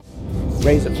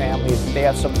raise a family. They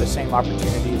have some of the same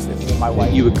opportunities that me and my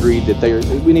wife. You agreed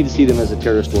that we need to see them as a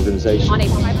terrorist organization. On a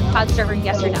private cloud server,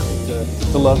 yes or no?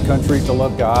 To love country, to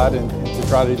love God, and to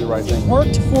try to do the right thing.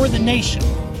 Worked for the nation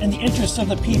and the interests of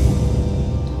the people.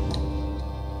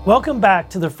 Welcome back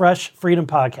to the Fresh Freedom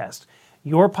Podcast,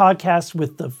 your podcast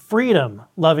with the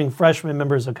freedom-loving freshman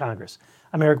members of Congress.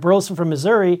 I'm Eric Burleson from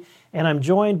Missouri, and I'm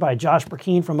joined by Josh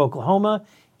Burkeen from Oklahoma,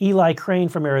 Eli Crane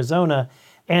from Arizona,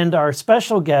 and our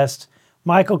special guest,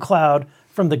 Michael Cloud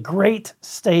from the great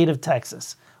state of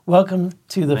Texas. Welcome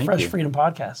to the Fresh Freedom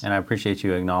Podcast. And I appreciate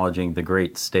you acknowledging the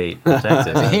great state of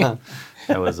Texas.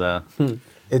 That was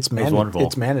wonderful.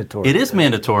 It's mandatory. It is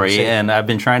mandatory, and I've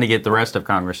been trying to get the rest of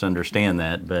Congress to understand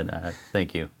that, but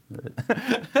thank you.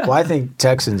 Well, I think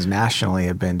Texans nationally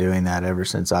have been doing that ever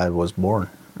since I was born.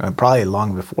 Probably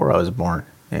long before I was born.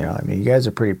 You know, I mean, you guys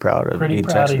are pretty proud of being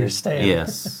Texans. Of your state.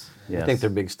 Yes. I think they're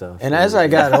big stuff. And as I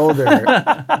got older,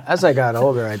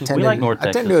 I tend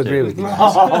to agree with you.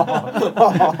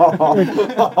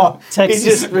 Texas. He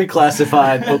just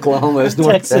reclassified Oklahoma as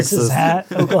North Texas. Texas's hat,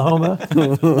 Oklahoma.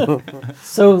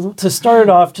 So to start it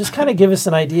off, just kind of give us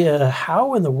an idea,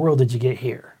 how in the world did you get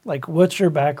here? Like, what's your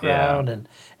background, and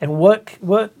what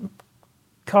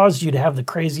caused you to have the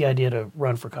crazy idea to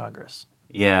run for Congress?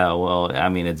 Yeah, well, I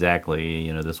mean, exactly.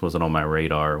 You know, this wasn't on my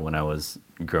radar when I was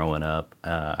growing up.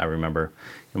 I remember,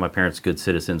 my parents were good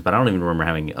citizens, but I don't even remember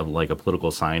having a political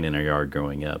sign in our yard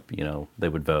growing up. You know, they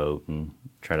would vote and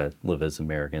try to live as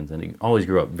Americans, and always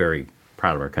grew up very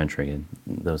proud of our country and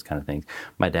those kind of things.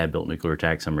 My dad built nuclear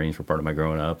attack submarines for part of my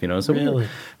growing up. You know, so really,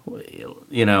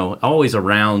 always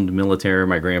around military.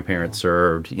 My grandparents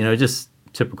served. You know, just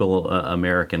typical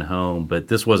American home. But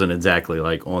this wasn't exactly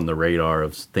like on the radar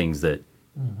of things that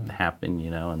happen,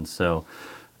 and so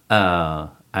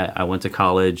I went to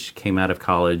college, came out of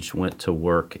college, went to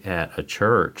work at a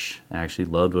church. I actually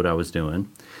loved what I was doing,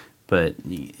 but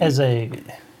as a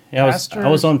pastor? I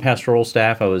was on pastoral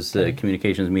staff. I was the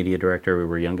communications media director. We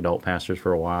were young adult pastors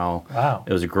for a while. Wow.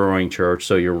 It was a growing church,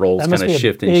 so your roles kind of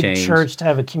shift and change. That must be a big church to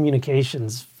have a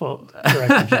communications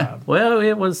director job. Well,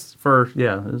 it was it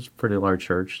was a pretty large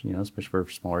church, especially for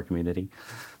a smaller community.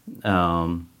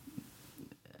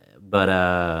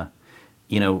 But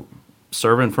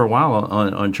serving for a while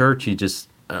on church, you just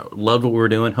loved what we were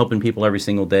doing, helping people every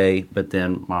single day. But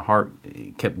then my heart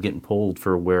kept getting pulled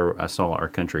for where I saw our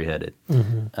country headed.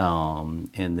 And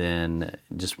then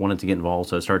just wanted to get involved.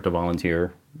 So I started to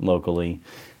volunteer locally.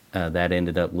 That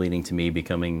ended up leading to me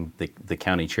becoming the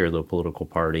county chair of the political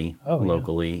party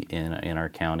locally in our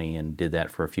county, and did that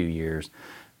for a few years.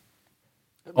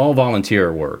 All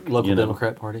volunteer work. Local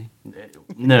Democrat Party?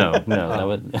 No, that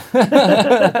would.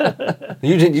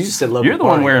 You just said local. You're the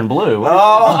one wearing blue.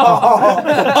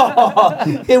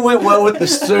 It went well with the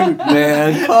suit,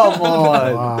 man. Come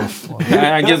on. Wow.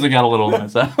 I guess I got a little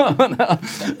myself.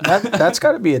 That's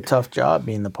got to be a tough job,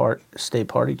 being the state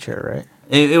party chair, right?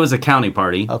 It was a county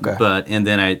party. Okay. And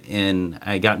then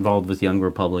I got involved with Young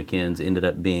Republicans, ended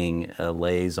up being a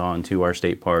liaison to our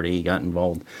state party, got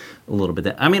involved a little bit.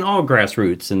 All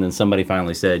grassroots. And then somebody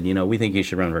finally said, we think you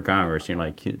should run for Congress. You're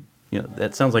like,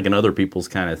 that sounds like an other people's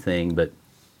kind of thing. But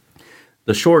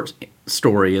the short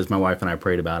story is my wife and I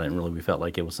prayed about it, and really we felt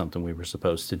like it was something we were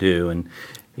supposed to do. And,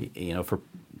 for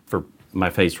my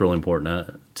faith's really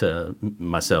important to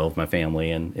myself, my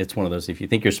family, and it's one of those, if you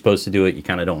think you're supposed to do it, you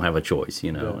kind of don't have a choice,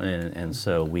 and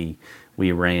so we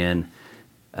ran.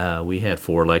 We had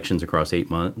 4 elections across 8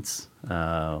 months.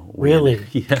 Really?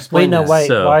 Yeah.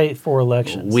 Why 4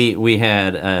 elections? We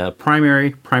had a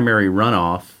primary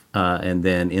runoff, and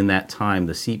then in that time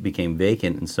the seat became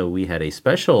vacant, and so we had a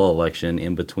special election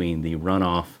in between the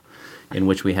runoff, in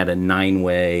which we had a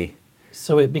 9-way.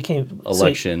 So it became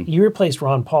election. So you replaced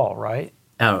Ron Paul, right?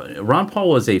 Ron Paul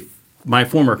was my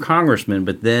former congressman,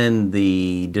 but then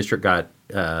the district got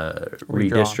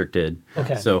redistricted.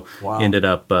 Okay. So ended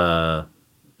up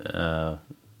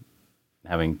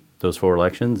having those 4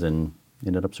 elections and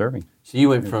ended up serving. So you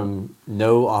went from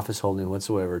no office holding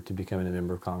whatsoever to becoming a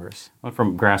member of Congress. Went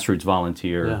from grassroots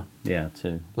volunteer,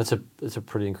 to. That's a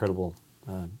pretty incredible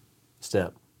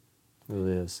step. It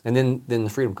really is. And then the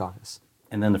Freedom Caucus.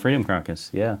 And then the Freedom Caucus,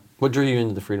 yeah. What drew you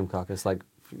into the Freedom Caucus?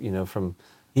 From...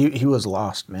 He was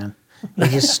lost, man. He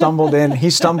just stumbled in. He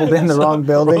stumbled in the wrong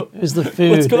building. It was the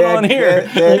food. What's going on here?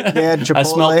 They had Chipotle. I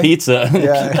smell pizza.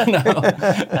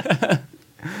 Yeah.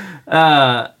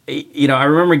 I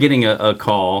remember getting a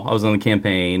call. I was on the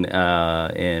campaign,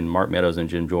 and Mark Meadows and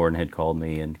Jim Jordan had called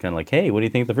me and kind of like, hey, what do you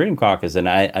think of the Freedom Caucus? And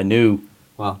I knew,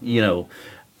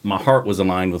 my heart was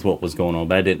aligned with what was going on,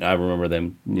 but I remember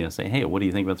them, saying, hey, what do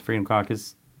you think about the Freedom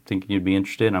Caucus? think you'd be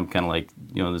interested. And I'm kind of like,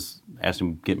 this asked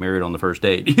him to get married on the first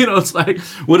date. It's like,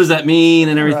 what does that mean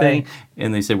and everything? Right.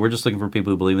 And they said, we're just looking for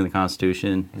people who believe in the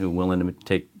Constitution, who are willing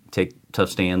to take tough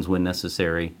stands when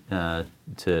necessary to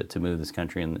move this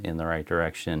country in the right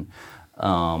direction.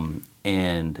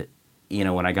 And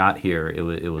when I got here,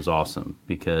 it was awesome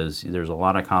because there's a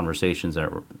lot of conversations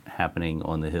that were happening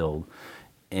on the Hill,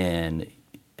 and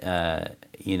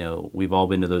we've all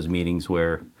been to those meetings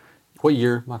where. What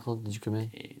year, Michael, did you come in?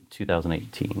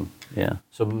 2018. Yeah.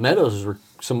 So Meadows was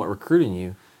somewhat recruiting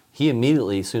you. He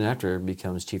immediately, soon after,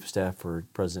 becomes chief of staff for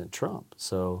President Trump.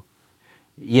 So.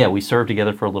 Yeah, we served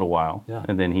together for a little while, Yeah.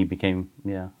 and then he became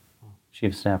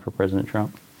chief of staff for President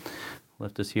Trump.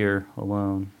 Left us here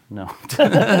alone. No,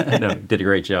 no, did a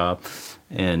great job,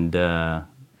 and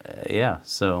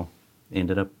so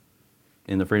ended up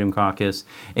in the Freedom Caucus.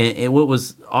 And what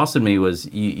was awesome to me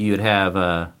was you'd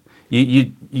have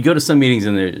you go to some meetings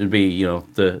and there'd be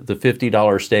the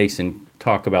 $50 stakes and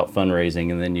talk about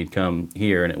fundraising, and then you'd come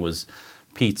here and it was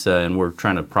pizza and we're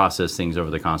trying to process things over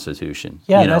the Constitution.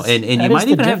 Yeah, and you might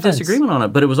even have disagreement on it,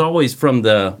 but it was always from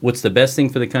what's the best thing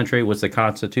for the country, what's the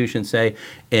Constitution say,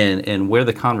 and where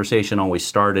the conversation always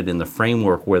started in the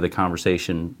framework where the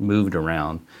conversation moved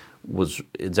around was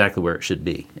exactly where it should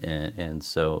be. And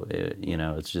so,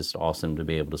 it's just awesome to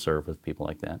be able to serve with people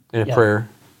like that. And a prayer.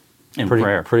 And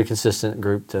prayer. Pretty consistent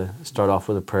group to start off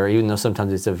with a prayer, even though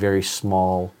sometimes it's a very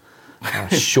small,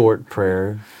 short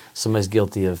prayer. Somebody's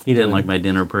guilty of. He didn't like my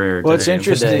dinner prayer. Well, it's today.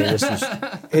 interesting.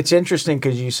 It's interesting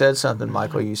because you said something,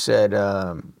 Michael. You said,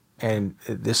 and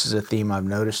this is a theme I've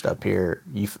noticed up here.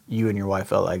 You and your wife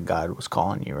felt like God was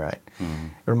calling you, right? Mm-hmm.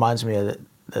 It reminds me of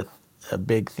a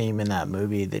big theme in that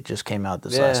movie that just came out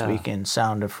this last weekend,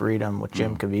 Sound of Freedom with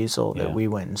Jim Caviezel that we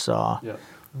went and saw. Yeah.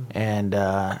 And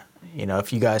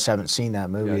if you guys haven't seen that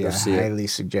movie, I highly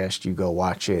suggest you go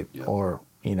watch it or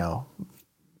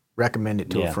recommend it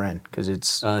to a friend because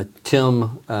it's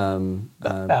Ballard.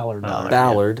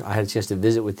 Ballard. I had a chance to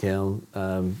visit with him.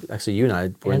 Actually, you and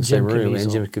I were in the same room, and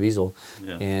Jim Caviezel.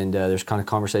 Yeah. And there's kind of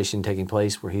conversation taking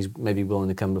place where he's maybe willing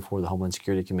to come before the Homeland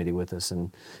Security Committee with us,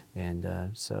 and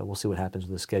so we'll see what happens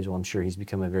with the schedule. I'm sure he's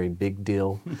become a very big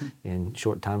deal in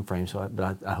short time frame. So,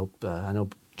 I hope I know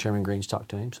Chairman Green's talked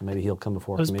to him, so maybe he'll come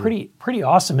before. It was pretty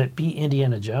awesome. It beat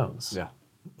Indiana Jones. Yeah.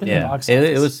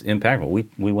 It was impactful.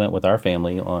 We went with our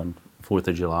family on 4th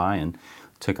of July and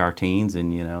took our teens,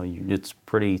 and it's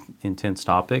pretty intense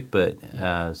topic, but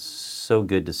so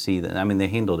good to see that. I mean, they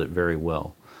handled it very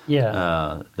well.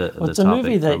 Yeah, it's a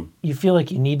movie that you feel like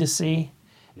you need to see,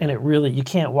 and you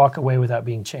can't walk away without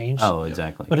being changed. Oh,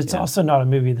 exactly. But it's also not a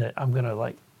movie that I'm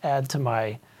gonna add to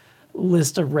my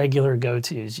list of regular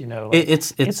go-tos.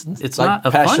 It's not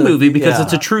a fun movie because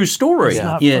it's a true story. It's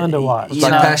not fun to watch. It's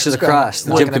like Passion of the Christ.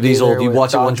 Jim Caviezel, if you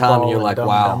watch it one time and you're like,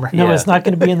 wow. No, it's not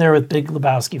going to be in there with Big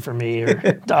Lebowski for me or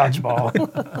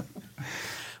Dodgeball.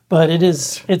 But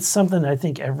it's something I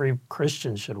think every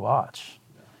Christian should watch.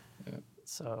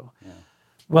 So,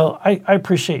 well, I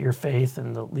appreciate your faith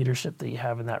and the leadership that you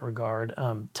have in that regard.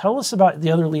 Tell us about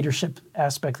the other leadership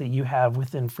aspect that you have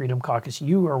within Freedom Caucus.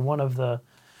 You are one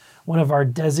of our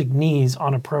designees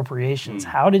on appropriations.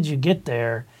 How did you get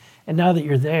there? And now that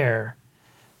you're there,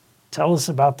 tell us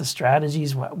about the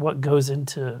strategies, what goes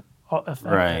into effect.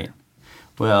 Right.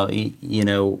 Well,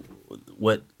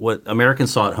 what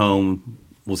Americans saw at home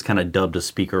was kind of dubbed a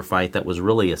speaker fight. That was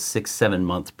really a 6-7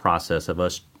 month process of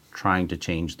us trying to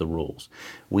change the rules.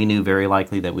 We knew very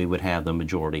likely that we would have the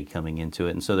majority coming into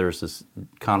it. And so there was this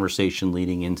conversation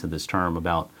leading into this term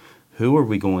about who are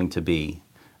we going to be?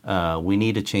 We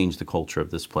need to change the culture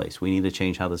of this place. We need to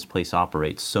change how this place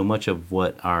operates. So much of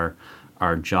what our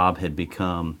job had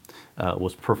become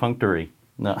was perfunctory.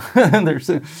 No, there's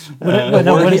a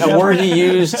word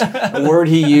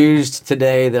he used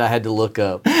today that I had to look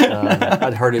up.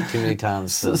 I'd heard it too many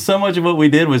times. So much of what we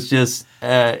did was just,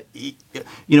 when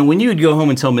you would go home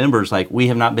and tell members, we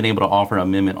have not been able to offer an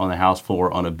amendment on the House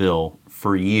floor on a bill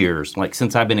for years,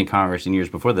 since I've been in Congress and years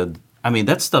before that. I mean,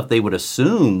 that's stuff they would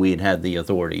assume we'd had the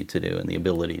authority to do and the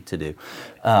ability to do.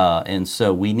 And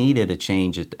so we needed a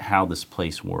change at how this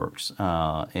place works.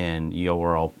 And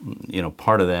we're all,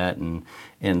 part of that.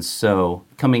 And so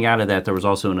coming out of that, there was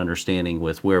also an understanding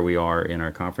with where we are in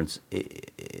our conference.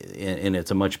 And it's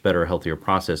a much better, healthier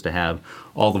process to have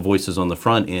all the voices on the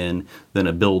front end than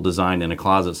a bill designed in a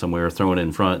closet somewhere, thrown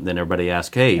in front. Then everybody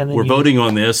asks, hey, we're voting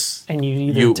on this. And you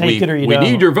either take it or you don't.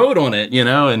 We need your vote on it,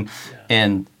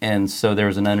 And so there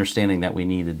was an understanding that we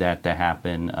needed that to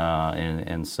happen,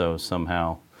 and so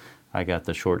somehow I got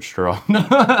the short straw.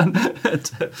 Because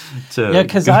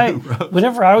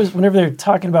whenever they're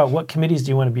talking about what committees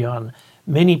do you want to be on,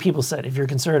 many people said, if you're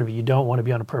conservative, you don't want to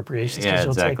be on appropriations because Yeah,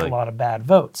 you'll exactly. take a lot of bad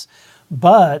votes.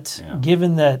 But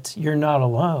given that you're not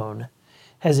alone,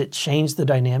 has it changed the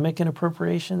dynamic in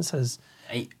appropriations?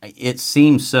 It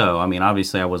seems so. I mean,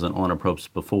 obviously, I wasn't on approps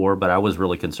before, but I was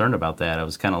really concerned about that. I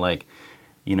was kind of like,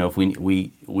 if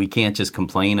we can't just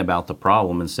complain about the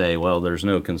problem and say, well, there's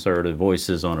no conservative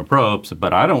voices on approps,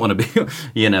 but I don't want to be,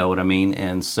 you know what I mean?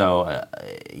 And so,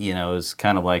 it's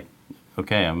kind of like,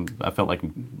 okay, I felt like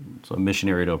a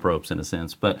missionary to approps in a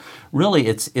sense, but really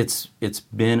it's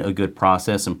been a good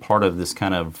process and part of this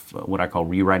kind of what I call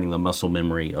rewriting the muscle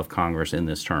memory of Congress in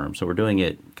this term. So we're doing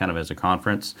it kind of as a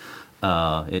conference.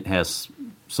 It has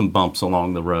some bumps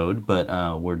along the road,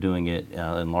 but we're doing it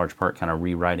in large part kind of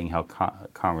rewriting how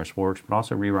Congress works, but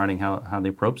also rewriting how the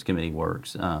Appropriations Committee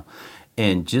works.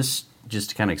 And just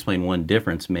to kind of explain one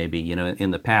difference maybe,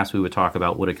 in the past we would talk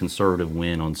about what a conservative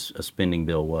win on a spending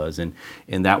bill was, and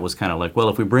that was kind of like, well,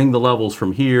 if we bring the levels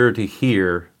from here to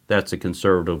here, that's a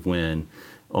conservative win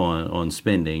on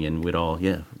spending, and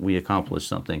we accomplished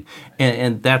something.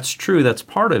 And that's true, that's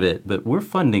part of it, but we're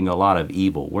funding a lot of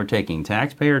evil. We're taking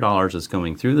taxpayer dollars that's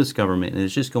going through this government, and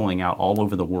it's just going out all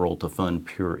over the world to fund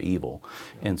pure evil.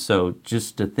 And so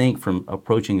just to think from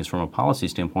approaching this from a policy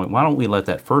standpoint, why don't we let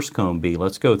that first cone be,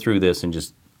 let's go through this and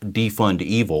just defund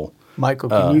evil. Michael,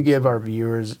 can you give our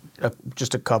viewers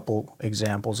just a couple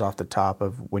examples off the top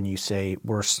of when you say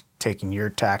we're taking your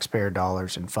taxpayer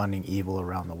dollars and funding evil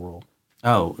around the world?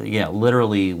 Oh, yeah,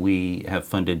 literally we have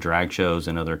funded drag shows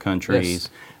in other countries.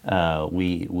 Yes.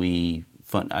 We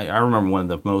fund, I remember one of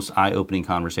the most eye-opening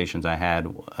conversations I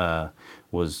had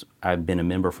was I'd been a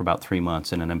member for about 3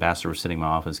 months, and an ambassador was sitting in my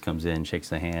office, comes in, shakes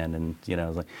the hand, and I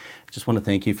was like, I just want to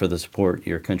thank you for the support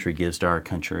your country gives to our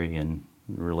country, and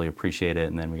really appreciate it.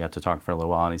 And then we got to talk for a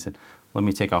little while, and he said, let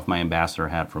me take off my ambassador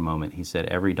hat for a moment. He said,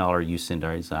 every dollar you send,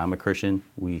 I'm a Christian,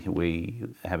 we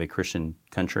have a Christian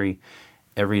country.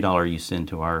 Every dollar you send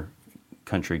to our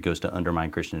country goes to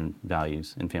undermine Christian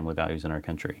values and family values in our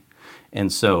country.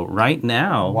 And so right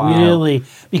now... Really?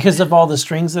 Because of all the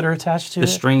strings that are attached to it? The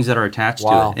strings that are attached to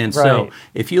it. And right. so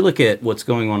if you look at what's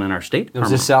going on in our State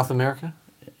Department... Is this South America?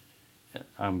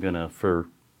 I'm going to,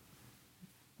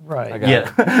 Right.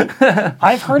 Yeah.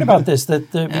 I've heard about this,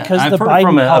 because I've the heard Biden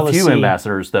from policy... a few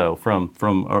ambassadors, though, from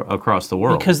across the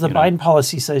world. Because the Biden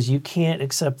policy says you can't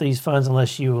accept these funds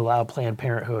unless you allow Planned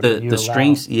Parenthood. The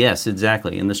strings, yes,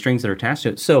 exactly, and the strings that are attached to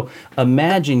it. So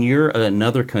imagine you're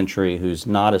another country who's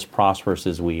not as prosperous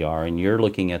as we are, and you're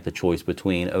looking at the choice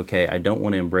between, okay, I don't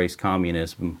want to embrace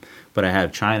communism, but I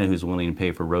have China who's willing to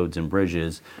pay for roads and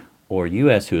bridges, or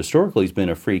U.S., who historically has been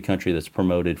a free country that's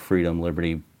promoted freedom,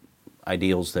 liberty,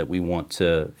 ideals that we want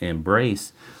to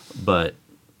embrace, but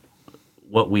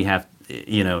what we have,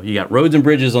 you got roads and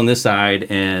bridges on this side,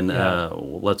 and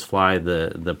let's fly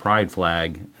the pride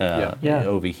flag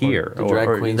over here, or the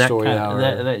drag queen story hour,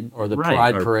 or the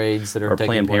pride or, parades that are or taking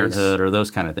Planned place. Parenthood, or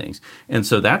those kind of things. And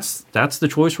so that's the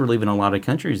choice we're leaving a lot of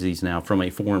countries these now from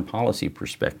a foreign policy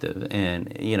perspective.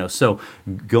 And so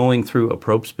going through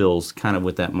appropriations bills kind of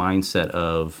with that mindset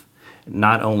of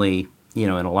not only and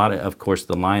a lot of course,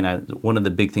 one of the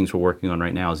big things we're working on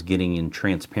right now is getting in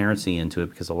transparency into it,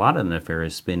 because a lot of the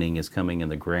nefarious spending is coming in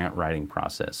the grant writing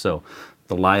process. So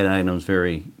the line item is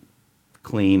very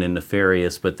clean and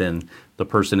nefarious, but then the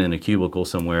person in a cubicle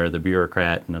somewhere, the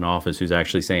bureaucrat in an office who's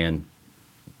actually saying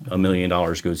 $1 million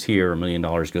goes here, $1 million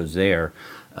goes there,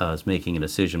 is making a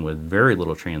decision with very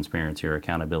little transparency or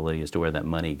accountability as to where that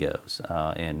money goes.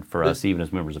 And for us, even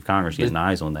as members of Congress, getting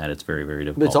eyes on that, it's very, very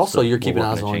difficult. But it's also So you're keeping we're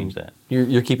eyes working to on change that.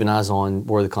 You're keeping eyes on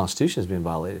where the Constitution has been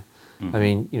violated. Mm-hmm. I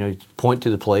mean, point to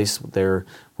the place there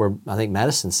where I think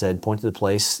Madison said, point to the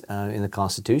place in the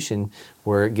Constitution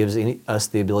where it gives us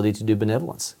the ability to do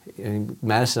benevolence. And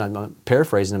Madison, I'm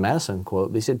paraphrasing a Madison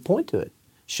quote, but he said, point to it.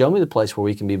 Show me the place where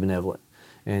we can be benevolent.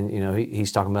 And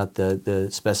he's talking about the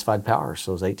specified powers,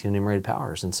 so those 18 enumerated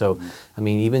powers. And so, I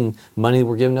mean, even money that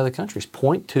we're giving to other countries,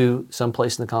 point to some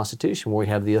place in the Constitution where we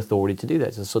have the authority to do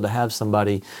that. So to have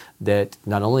somebody that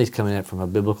not only is coming at it from a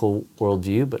biblical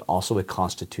worldview, but also a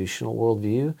constitutional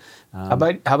worldview. How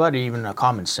about even a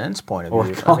common sense point of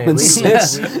view? Common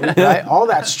sense. All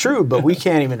that's true, but we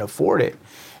can't even afford it.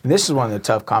 And this is one of the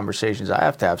tough conversations I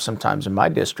have to have sometimes in my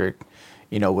district,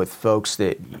 with folks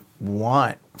that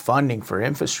want funding for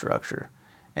infrastructure.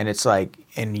 And it's like,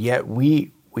 and yet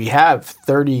we have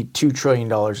 $32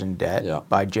 trillion in debt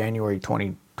by January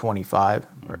 2025.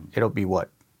 It'll be what,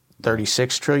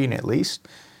 36 trillion at least?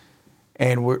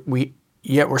 And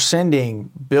we're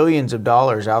sending billions of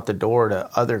dollars out the door to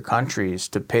other countries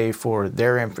to pay for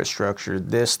their infrastructure,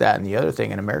 this, that, and the other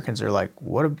thing. And Americans are like,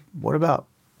 what about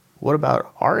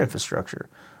our infrastructure?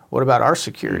 What about our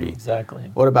security?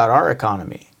 Exactly. What about our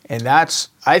economy? And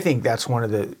I think that's one of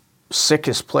the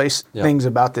sickest things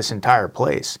about this entire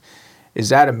place, is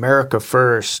that America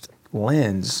First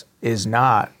lens is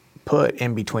not put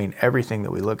in between everything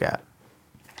that we look at.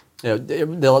 Yeah,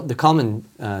 the common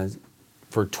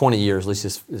for 20 years, at least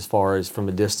as far as from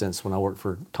a distance, when I worked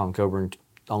for Tom Coburn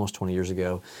almost 20 years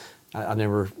ago, I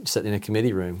never sat in a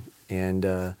committee room, and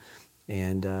it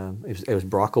was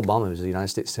Barack Obama, who was the United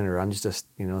States Senator. I'm just a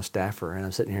staffer, and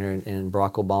I'm sitting here, and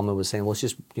Barack Obama was saying, well, it's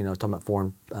just, talking about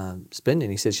foreign spending.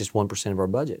 He said it's just 1% of our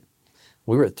budget.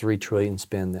 We were at $3 trillion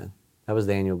spend then. That was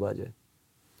the annual budget.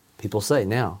 People say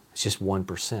now it's just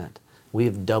 1%. We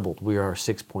have doubled. We are a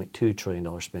 $6.2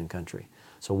 trillion spend country.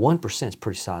 So 1% is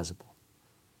pretty sizable.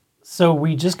 So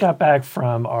we just got back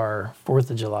from our 4th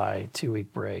of July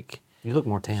 2-week break. You look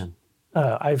more tan.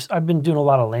 I've been doing a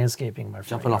lot of landscaping in my front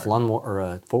Jumping off lawnmower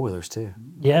or four-wheelers too.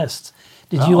 Yes.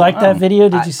 Did you like that video?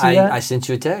 Did you see that? I sent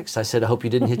you a text. I said, I hope you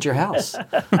didn't hit your house.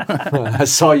 I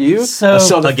saw you. So, I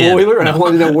saw the four-wheeler, and I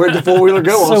wanted to know where'd the four-wheeler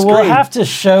go on So screen. we'll have to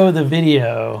show the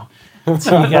video to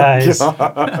you guys.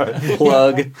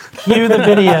 Plug. Cue the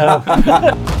video.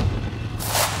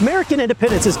 American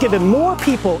independence has given more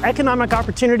people economic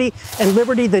opportunity and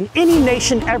liberty than any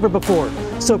nation ever before.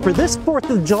 So for this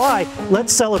 4th of July,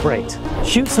 let's celebrate.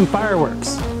 Shoot some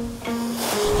fireworks.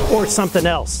 Or something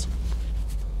else.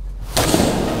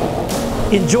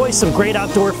 Enjoy some great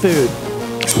outdoor food.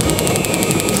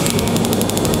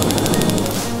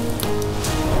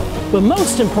 But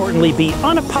most importantly, be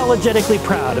unapologetically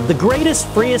proud of the greatest,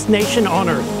 freest nation on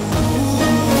earth.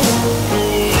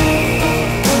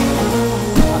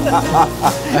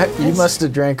 You must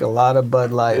have drank a lot of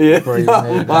Bud Light before you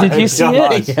made that. Did you see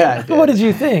it? Yeah, I did. What did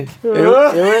you think?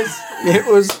 It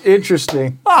was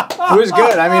interesting. It was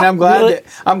good. I mean, I'm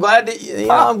glad that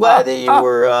you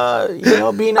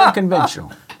were being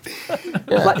unconventional.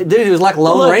 Yeah. Dude, it was like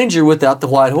Lone Ranger without the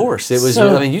white horse. It was.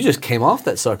 So, you just came off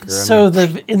that sucker.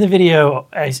 In the video,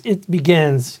 it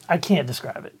begins. I can't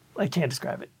describe it. I can't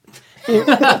describe it.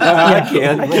 I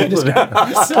can't describe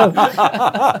it. So,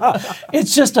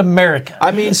 it's just America. I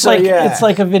mean, it's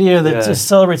like a video that just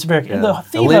celebrates America. Yeah. And the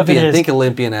theme of it is, think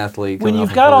Olympian athlete. when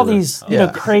you've got all these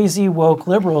crazy woke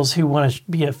liberals who want to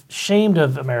be ashamed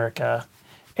of America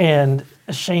and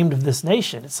ashamed of this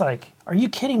nation, it's like, are you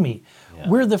kidding me? Yeah.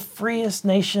 We're the freest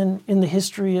nation in the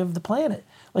history of the planet.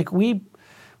 Like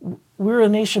we're a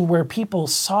nation where people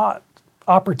sought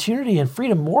opportunity and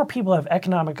freedom. More people have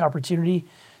economic opportunity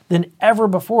than ever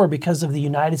before because of the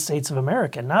United States of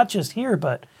America. Not just here,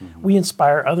 but we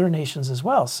inspire other nations as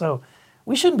well. So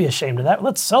we shouldn't be ashamed of that.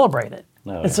 Let's celebrate it.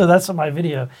 So that's my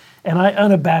video. And I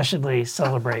unabashedly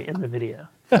celebrate in the video.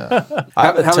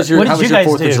 How was your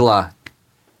 4th of July?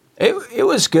 It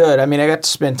was good. I mean, I got to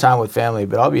spend time with family,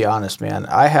 but I'll be honest, man.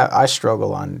 I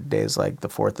struggle on days like the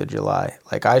 4th of July.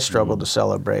 Like, I struggle to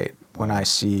celebrate when I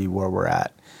see where we're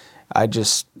at. I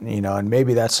just, and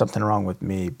maybe that's something wrong with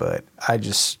me, but I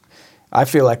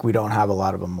feel like we don't have a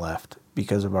lot of them left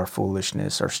because of our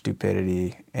foolishness, our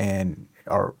stupidity, and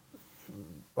our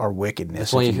wickedness.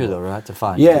 That's why you're here, though, right? To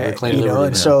fight. Yeah,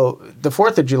 and so the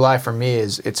 4th of July for me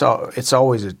is it's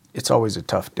always a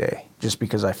tough day, just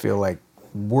because I feel like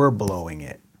we're blowing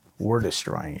it, we're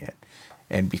destroying it,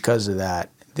 and because of that,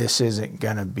 this isn't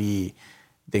gonna be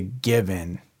the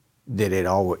given that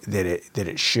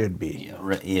it should be.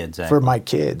 Yeah, exactly. For my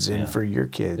kids and for your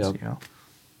kids, I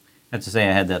have to say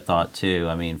I had that thought too.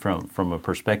 I mean, from a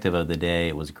perspective of the day,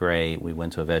 it was great. We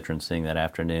went to a veterans thing that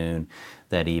afternoon.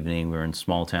 That evening, we were in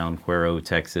small town Cuero,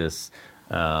 Texas,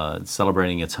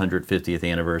 celebrating its 150th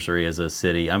anniversary as a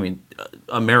city. I mean,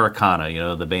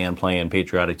 Americana, the band playing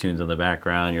patriotic tunes in the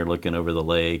background. You're looking over the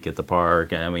lake at the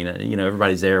park. I mean,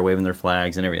 everybody's there waving their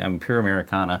flags and everything. I mean, pure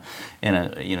Americana.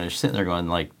 And, you're sitting there going,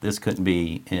 like, this couldn't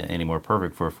be any more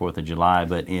perfect for a 4th of July.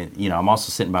 But, I'm also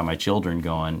sitting by my children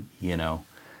going,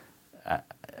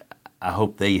 I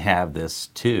hope they have this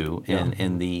too,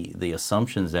 and the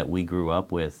assumptions that we grew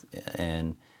up with,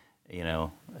 and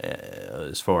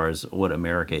as far as what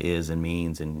America is and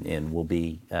means, and will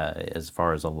be as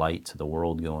far as a light to the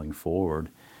world going forward.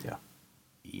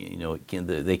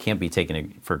 They can't be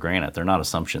taken for granted. They're not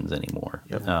assumptions anymore,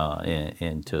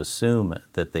 and to assume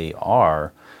that they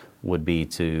are would be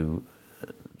to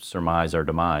surmise our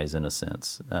demise in a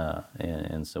sense,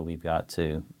 and so we've got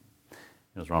to,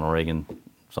 as Ronald Reagan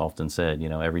often said,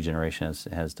 every generation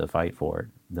has to fight for it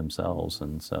themselves,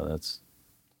 and so that's.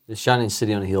 The shining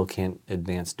city on a hill can't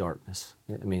advance darkness.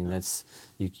 I mean, that's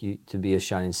to be a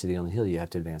shining city on the hill, you have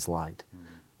to advance light.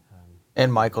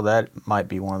 And Michael, that might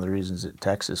be one of the reasons that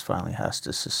Texas finally has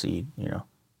to secede.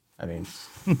 I mean,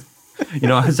 You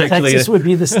know, I was actually Texas would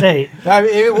be the state. I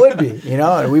mean, it would be, you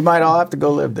know, and we might all have to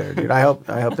go live there, dude. I hope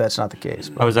that's not the case.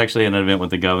 I was actually at an event with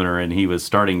the governor, and he was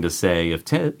starting to say if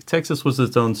Texas was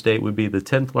its own state, would be the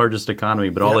 10th largest economy.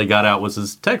 But all he got out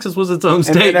was Texas was its own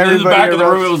state. And in the back of the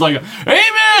room, it was like,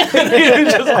 "Amen."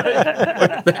 Just like,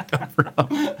 where did that come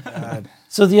from?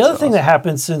 So the other thing that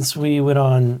happened since we went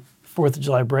on 4th of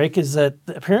July break is that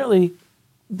apparently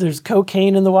there's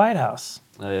cocaine in the White House.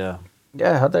 Oh yeah.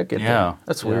 Yeah, how'd that get Yeah. there?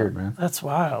 That's weird, man. That's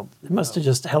wild. It must have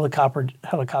just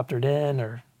helicoptered in,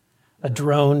 or a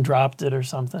drone dropped it or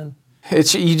something.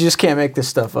 You just can't make this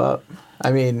stuff up.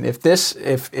 I mean,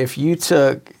 if you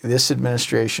took this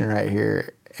administration right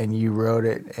here and you wrote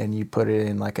it and you put it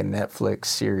in like a Netflix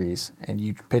series and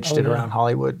you pitched it around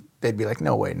Hollywood, they'd be like,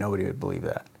 no way, nobody would believe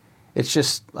that. It's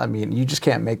just, I mean, you just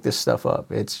can't make this stuff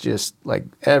up. It's just like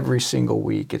every single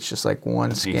week, it's just like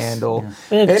one scandal.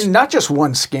 Yeah. And not just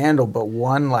one scandal, but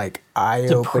one like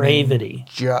eye-opening, Depravity.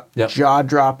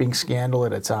 jaw-dropping scandal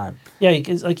at a time. Yeah,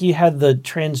 because like you had the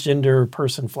transgender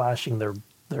person flashing their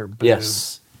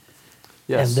boobs.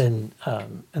 Yes. And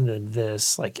then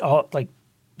this, like all like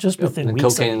just within And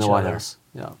weeks cocaine of in the each White other. House.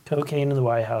 Yeah. Cocaine in the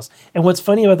White House. And what's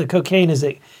funny about the cocaine is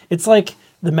it's like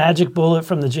the magic bullet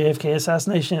from the JFK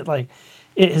assassination.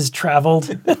 It has traveled.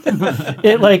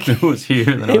 It was here,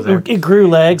 then it was there. It grew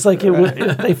legs. Like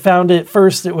they found it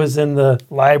first. It was in the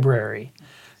library,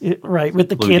 right, with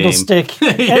the Blue candlestick.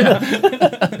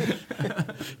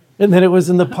 And then it was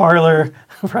in the parlor,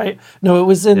 right? No, it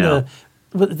was in the.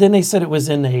 But then they said it was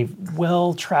in a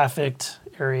well-trafficked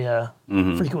area,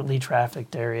 frequently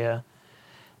trafficked area,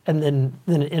 and then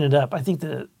it ended up. I think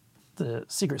the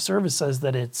Secret Service says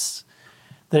that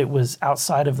it was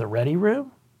outside of the ready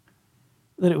room,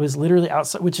 that it was literally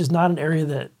outside, which is not an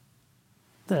area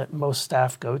that most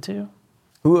staff go to.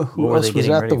 Who were else they was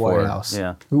getting at ready the White for? House?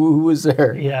 Yeah. Who was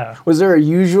there? Yeah. Was there a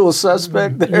usual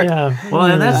suspect there? Yeah. Well,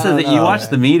 and that's the thing. You watch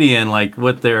the media and like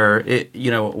what we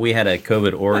had a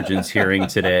COVID origins hearing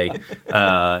today,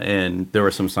 and there were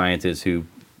some scientists who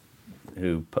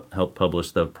helped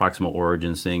publish the proximal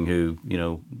origins thing who,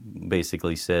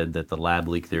 basically said that the lab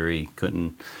leak theory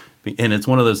couldn't be, and it's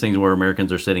one of those things where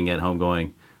Americans are sitting at home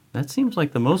going, that seems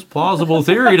like the most plausible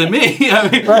theory to me. I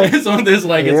mean, it's on this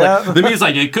like it's like the media's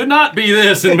like it could not be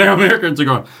this, and Americans are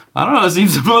going, I don't know, it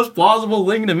seems the most plausible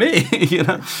thing to me.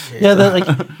 Yeah,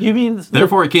 you mean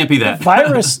therefore it can't be that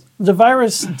The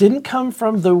virus didn't come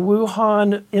from the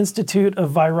Wuhan Institute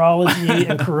of Virology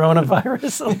and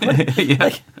Coronavirus.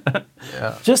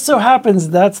 Just so happens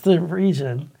that's the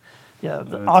region. Yeah,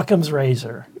 the Occam's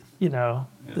razor.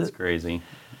 It's crazy.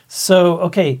 So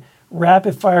okay.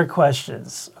 Rapid fire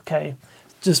questions, okay?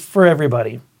 Just for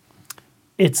everybody.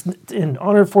 It's in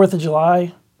honor of 4th of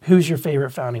July. Who's your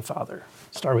favorite founding father?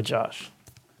 Start with Josh.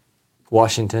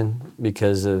 Washington,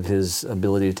 because of his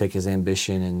ability to take his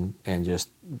ambition and just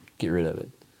get rid of it.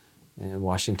 And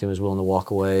Washington was willing to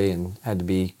walk away and had to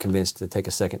be convinced to take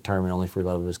a second term and only for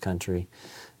love of his country.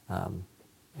 And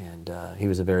he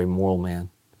was a very moral man.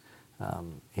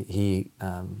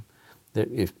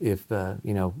 If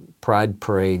pride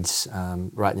parades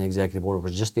right in the executive order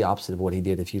was just the opposite of what he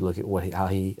did. If you look at how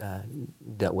he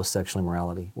dealt with sexual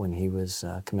immorality when he was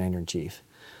commander in chief,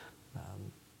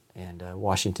 and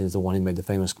Washington is the one who made the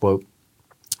famous quote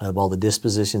of all the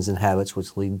dispositions and habits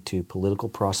which lead to political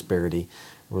prosperity,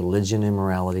 religion and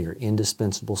morality are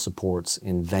indispensable supports.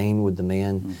 In vain would the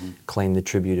man claim the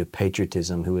tribute of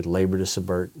patriotism who would labor to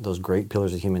subvert those great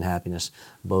pillars of human happiness.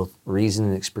 Both reason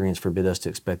and experience forbid us to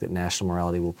expect that national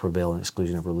morality will prevail in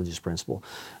exclusion of religious principle.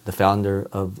 The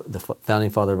founding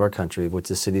father of our country, which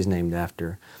the city is named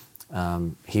after,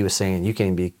 he was saying you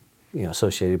can't be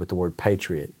associated with the word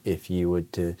patriot if you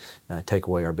would to take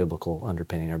away our biblical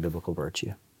underpinning, our biblical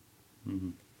virtue.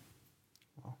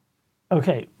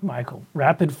 Okay, Michael,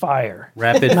 rapid fire.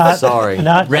 Rapid fire.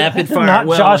 Not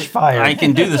Josh fire. I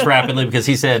can do this rapidly because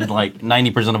he said like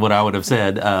 90% of what I would have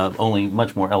said, only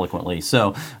much more eloquently.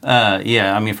 So,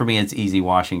 for me, it's easy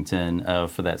Washington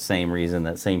for that same reason,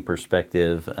 that same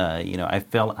perspective. I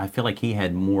feel like he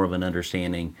had more of an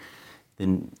understanding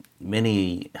than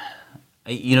many.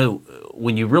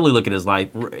 When you really look at his life,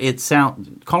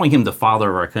 calling him the father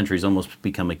of our country has almost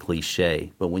become a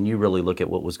cliche. But when you really look at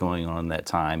what was going on in that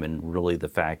time, and really the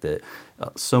fact that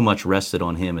so much rested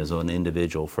on him as an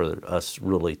individual for us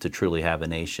really to truly have a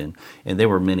nation, and there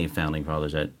were many founding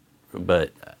fathers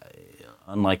but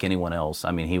unlike anyone else,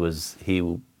 I mean, he was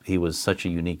such a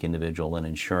unique individual in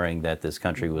ensuring that this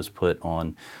country was put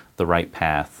on the right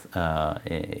path.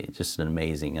 Just an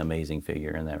amazing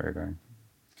figure in that regard.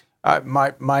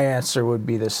 My answer would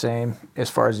be the same as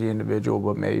far as the individual,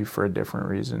 but maybe for a different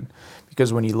reason.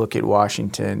 Because when you look at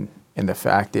Washington, and the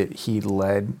fact that he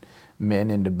led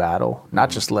men into battle, not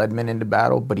just led men into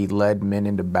battle, but he led men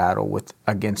into battle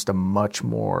against a much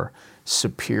more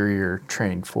superior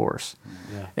trained force.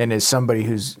 Yeah. And as somebody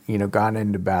who's gone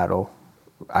into battle,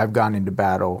 I've gone into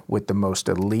battle with the most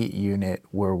elite unit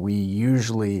where we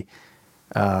usually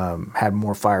had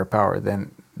more firepower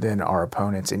than our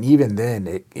opponents, and even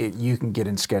then, you can get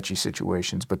in sketchy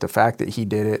situations. But the fact that he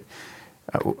did it,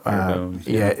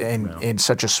 in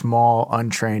such a small,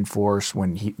 untrained force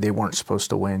when they weren't supposed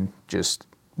to win, just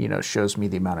shows me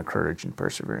the amount of courage and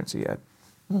perseverance he had.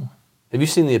 Have you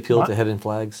seen the Appeal to Heaven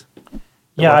flags?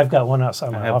 Yeah, I've got one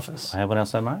outside my office. I have one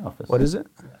outside my office. What is it?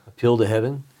 Appeal to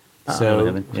Heaven.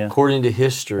 So, according to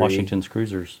history, Washington's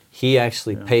cruisers. He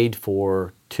actually paid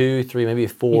for 2, 3, maybe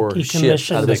 4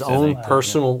 ships out of his own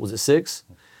personal. Was it 6?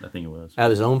 I think it was. Out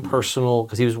of his own personal,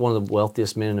 because he was one of the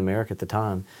wealthiest men in America at the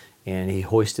time, and he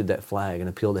hoisted that flag and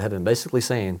appealed to heaven, basically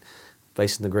saying,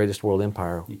 facing the greatest world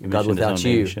empire, God without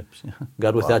you,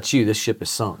 God without you, this ship is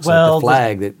sunk. So the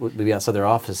flag that would be outside their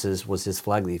offices was his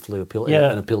flag that he flew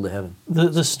and appealed to heaven.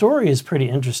 The story is pretty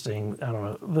interesting. I don't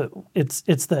know, but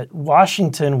it's that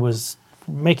Washington was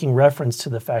making reference to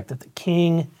the fact that the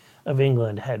King of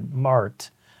England had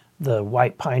marked the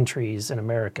white pine trees in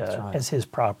America as his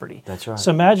property. That's right.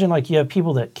 So imagine you have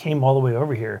people that came all the way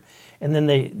over here, and then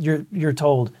you're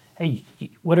told, hey,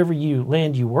 whatever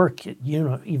land you work, you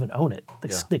don't even own it.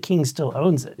 The king still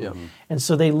owns it. Yeah. And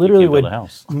so they literally would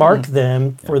mark Mm-hmm.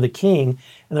 them for the king.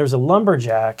 And there was a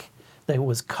lumberjack that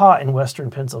was caught in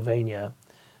western Pennsylvania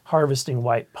harvesting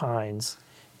white pines,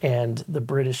 and the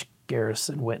British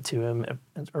garrison went to him,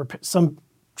 or some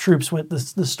troops went.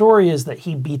 The story is that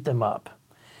he beat them up.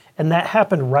 And that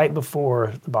happened right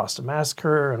before the Boston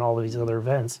Massacre and all of these other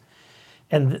events.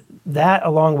 And that,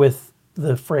 along with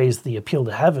the phrase, the appeal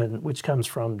to heaven, which comes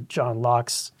from John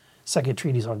Locke's Second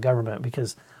Treatise on Government,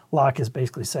 because Locke is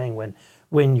basically saying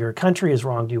when your country has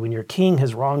wronged you, when your king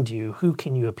has wronged you, who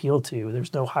can you appeal to?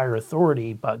 There's no higher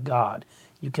authority but God.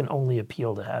 You can only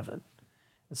appeal to heaven.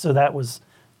 So that was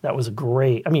a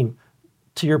great,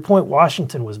 to your point,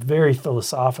 Washington was very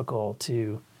philosophical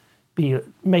to be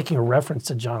making a reference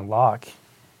to John Locke,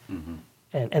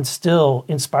 and still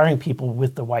inspiring people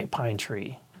with the white pine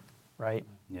tree, right?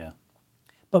 Yeah.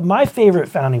 But my favorite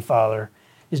founding father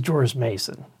is George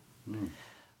Mason.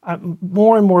 I'm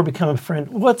more and more become a friend.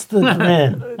 What's the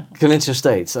grin? Convention of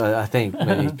States, I think,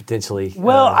 maybe potentially.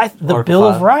 Well, the Bill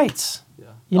of Rights. Yeah.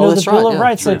 The Bill of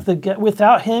Rights. True.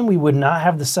 Without him, we would not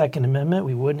have the Second Amendment.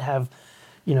 We wouldn't have,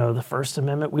 the First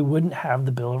Amendment. We wouldn't have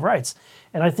the Bill of Rights.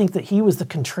 And I think that he was the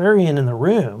contrarian in the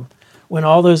room when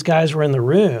all those guys were in the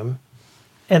room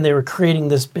and they were creating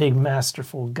this big,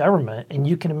 masterful government. And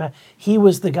you can imagine, he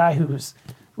was the guy who was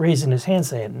raising his hand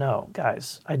saying, no,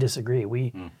 guys, I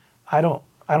disagree. I don't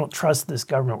trust this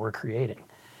government we're creating.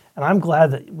 And I'm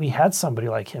glad that we had somebody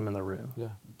like him in the room.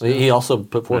 Yeah. He also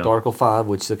put forth Article 5,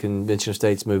 which the Convention of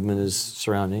States movement is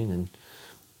surrounding.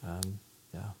 And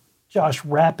Josh,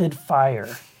 rapid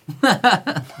fire.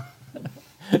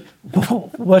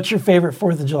 What's your favorite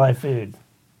 4th of July food?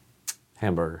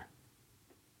 Hamburger.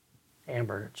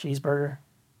 Cheeseburger?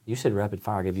 You said rapid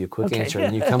fire. I gave you a quick answer,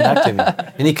 and you come back to me.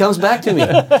 And he comes back to me.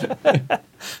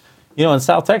 In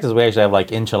South Texas, we actually have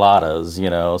enchiladas,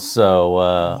 so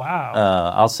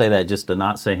wow. I'll say that just to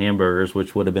not say hamburgers,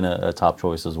 which would have been a top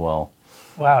choice as well.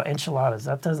 Wow, enchiladas.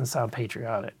 That doesn't sound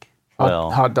patriotic.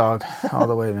 Hot dog all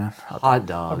the way, man. Hot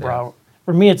dog.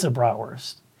 For me, it's a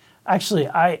bratwurst. Actually,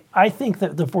 I think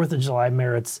that the 4th of July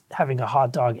merits having a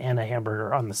hot dog and a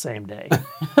hamburger on the same day.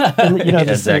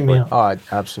 The same meal. Oh,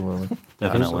 absolutely.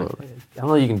 Definitely. I don't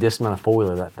know you can dismount a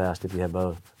four-wheeler that fast if you have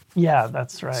both. Yeah,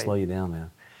 that's right. Slow you down,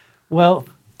 man. Well,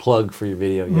 plug for your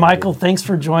video. Michael, thanks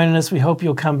for joining us. We hope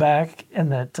you'll come back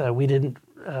and that we didn't.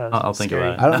 I'll think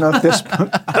about it. I don't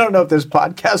know if this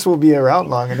podcast will be around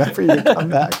long enough for you to come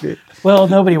back, dude. Well,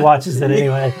 nobody watches it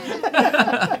anyway.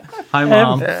 Hi,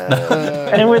 Mom.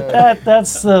 And with that,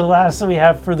 that's the last that we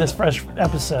have for this fresh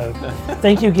episode.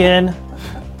 Thank you again,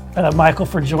 Michael,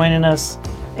 for joining us.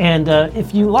 And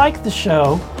if you like the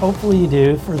show, hopefully you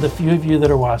do, for the few of you that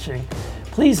are watching,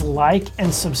 please like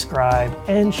and subscribe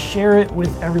and share it with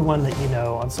everyone that you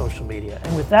know on social media.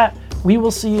 And with that, we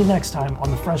will see you next time on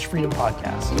the Fresh Freedom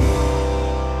Podcast.